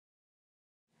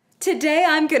Today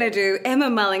I'm gonna do Emma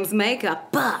Mulling's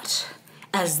makeup, but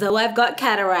as though I've got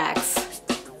cataracts.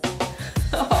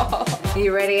 Are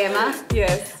you ready, Emma?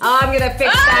 Yes. Oh, I'm gonna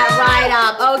fix that right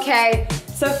up. Okay,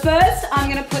 so first I'm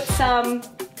gonna put some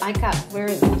makeup. Where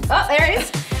is it? Oh, there it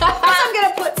is. First I'm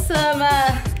gonna put some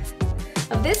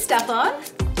of this stuff on.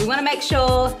 You wanna make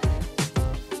sure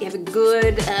you have a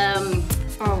good,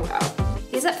 oh wow.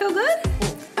 Does that feel good?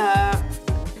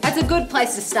 That's a good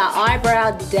place to start.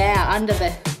 Eyebrow down, under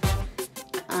there.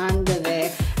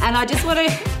 And I just wanna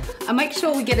make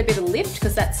sure we get a bit of lift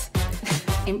because that's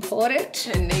important.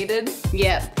 And needed.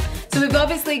 Yeah. So we've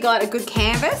obviously got a good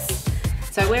canvas.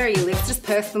 So where are your lips? Just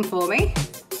purse them for me.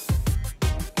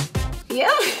 Yeah.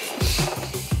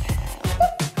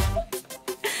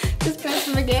 Just purse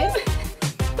them again.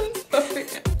 I'm sorry.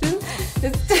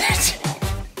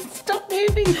 Stop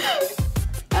moving.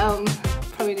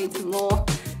 Probably need some more.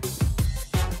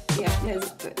 Yeah,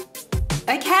 there's good.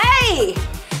 Okay.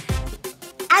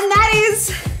 And that is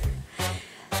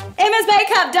Emma's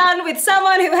makeup done with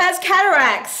someone who has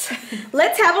cataracts.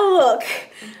 Let's have a look.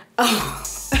 Oh.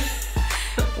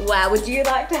 Wow, would you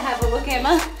like to have a look,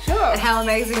 Emma? Sure. At how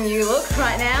amazing you look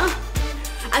right now?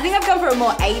 I think I've gone for a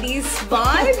more 80s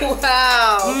vibe.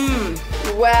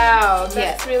 Wow. Wow,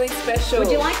 that's really special. Would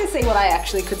you like to see what I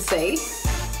actually could see?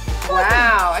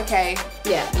 Wow, okay.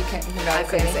 Yeah, You I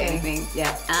couldn't see anything.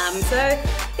 Yeah. So,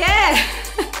 yeah,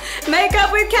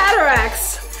 makeup with cataracts.